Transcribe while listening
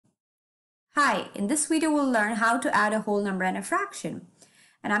Hi, in this video we'll learn how to add a whole number and a fraction.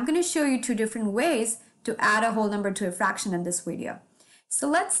 And I'm going to show you two different ways to add a whole number to a fraction in this video. So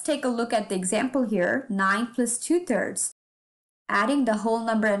let's take a look at the example here, 9 plus 2/3. Adding the whole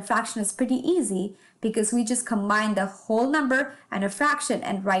number and fraction is pretty easy because we just combine the whole number and a fraction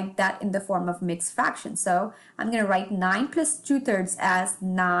and write that in the form of mixed fraction. So I'm going to write 9 plus 2/3 as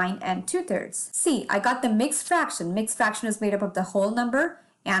 9 and 2/3. See, I got the mixed fraction. Mixed fraction is made up of the whole number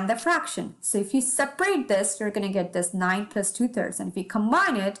and the fraction. So if you separate this, you're going to get this 9 plus 2/3. And if you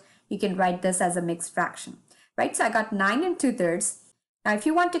combine it, you can write this as a mixed fraction, right? So I got 9 and 2/3. Now, if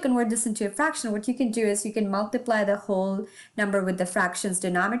you want to convert this into a fraction, what you can do is you can multiply the whole number with the fraction's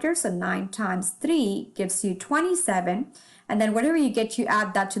denominator. So 9 times 3 gives you 27. And then whatever you get, you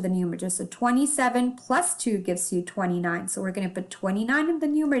add that to the numerator. So 27 plus 2 gives you 29. So we're going to put 29 in the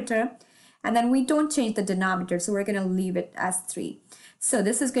numerator. And then we don't change the denominator, so we're going to leave it as 3. So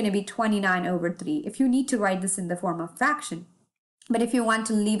this is going to be 29 over 3 if you need to write this in the form of fraction. But if you want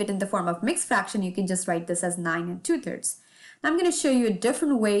to leave it in the form of mixed fraction, you can just write this as 9 and 2/3. Now I'm going to show you a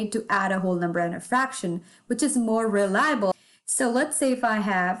different way to add a whole number and a fraction, which is more reliable. So let's say if I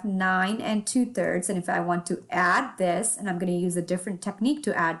have 9 and 2/3, and if I want to add this, and I'm going to use a different technique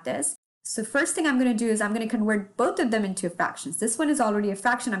to add this. So first thing I'm going to do is I'm going to convert both of them into fractions. This one is already a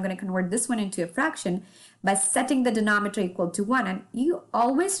fraction. I'm going to convert this one into a fraction by setting the denominator equal to 1. And you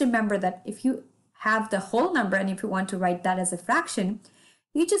always remember that if you have the whole number and if you want to write that as a fraction,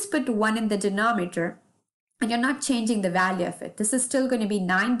 you just put 1 in the denominator and you're not changing the value of it. This is still going to be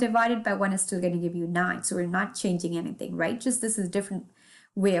 9 divided by 1 is still going to give you 9. So we're not changing anything, right? Just this is a different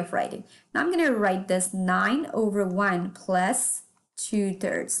way of writing. Now I'm going to write this 9 over 1 plus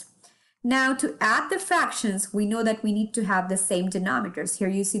 2/3. Now to add the fractions, we know that we need to have the same denominators. Here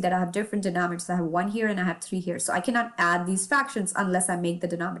you see that I have different denominators. I have 1 here and I have 3 here. So I cannot add these fractions unless I make the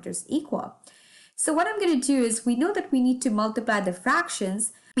denominators equal. So what I'm going to do is we know that we need to multiply the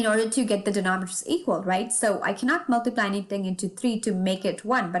fractions in order to get the denominators equal, right? So I cannot multiply anything into 3 to make it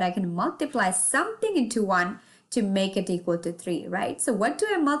 1, but I can multiply something into 1 to make it equal to 3, right? So what do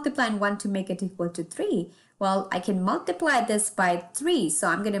I multiply in 1 to make it equal to 3? Well, I can multiply this by 3. So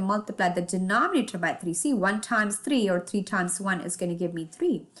I'm going to multiply the denominator by 3. See, 1 times 3 or 3 times 1 is going to give me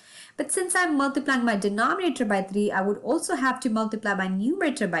 3. But since I'm multiplying my denominator by 3, I would also have to multiply my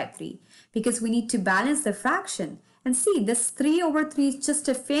numerator by 3 because we need to balance the fraction. And see, this 3 over 3 is just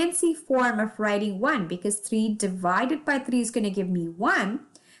a fancy form of writing 1 because 3 divided by 3 is going to give me 1,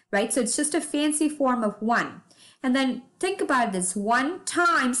 right? So it's just a fancy form of 1. And then think about this, 1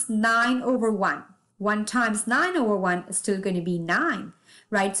 times 9 over 1. 1 times 9 over 1 is still going to be 9,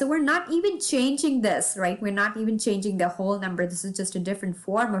 right? So we're not even changing this, right? We're not even changing the whole number. This is just a different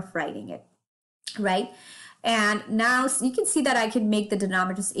form of writing it, right? And now you can see that I can make the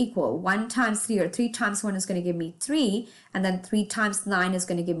denominators equal. 1 times 3 or 3 times 1 is going to give me 3. And then 3 times 9 is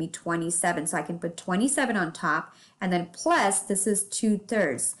going to give me 27. So I can put 27 on top. And then plus, this is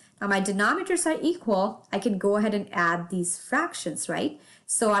 2/3. Now my denominators are equal. I can go ahead and add these fractions, right?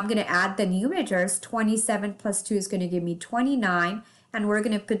 So I'm going to add the numerators. 27 plus 2 is going to give me 29. And we're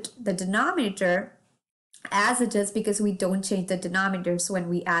going to put the denominator as it is because we don't change the denominators when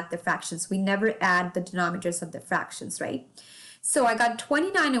we add the fractions. We never add the denominators of the fractions, right? So I got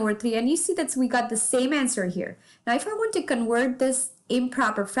 29 over 3, and you see that we got the same answer here. Now, if I want to convert this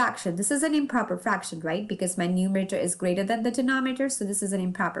improper fraction, this is an improper fraction, right? Because my numerator is greater than the denominator, so this is an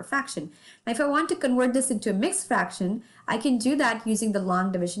improper fraction. Now, if I want to convert this into a mixed fraction, I can do that using the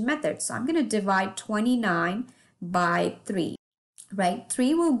long division method. So I'm going to divide 29 by 3, right?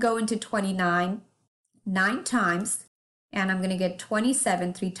 3 will go into 29 9 times, and I'm going to get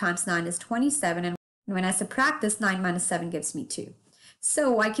 27. 3 times 9 is 27, and when I subtract this, 9 minus 7 gives me 2.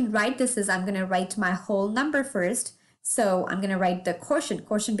 So I can write this as I'm going to write my whole number first. So I'm going to write the quotient.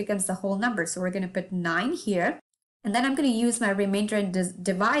 Quotient becomes the whole number. So we're going to put 9 here. And then I'm going to use my remainder and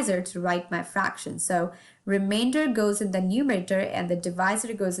divisor to write my fraction. So remainder goes in the numerator and the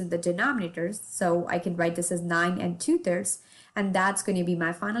divisor goes in the denominator. So I can write this as 9 and 2/3. And that's going to be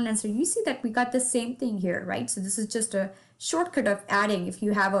my final answer. You see that we got the same thing here, right? So this is just a shortcut of adding. If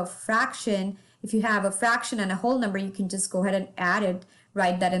you have a fraction and a whole number, you can just go ahead and add it,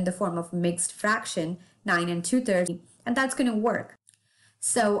 write that in the form of mixed fraction, 9 and 2/3, and that's going to work.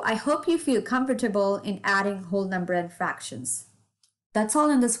 So I hope you feel comfortable in adding whole number and fractions. That's all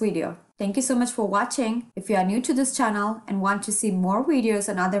in this video. Thank you so much for watching. If you are new to this channel and want to see more videos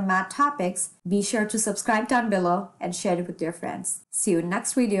on other math topics, be sure to subscribe down below and share it with your friends. See you in the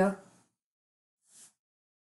next video.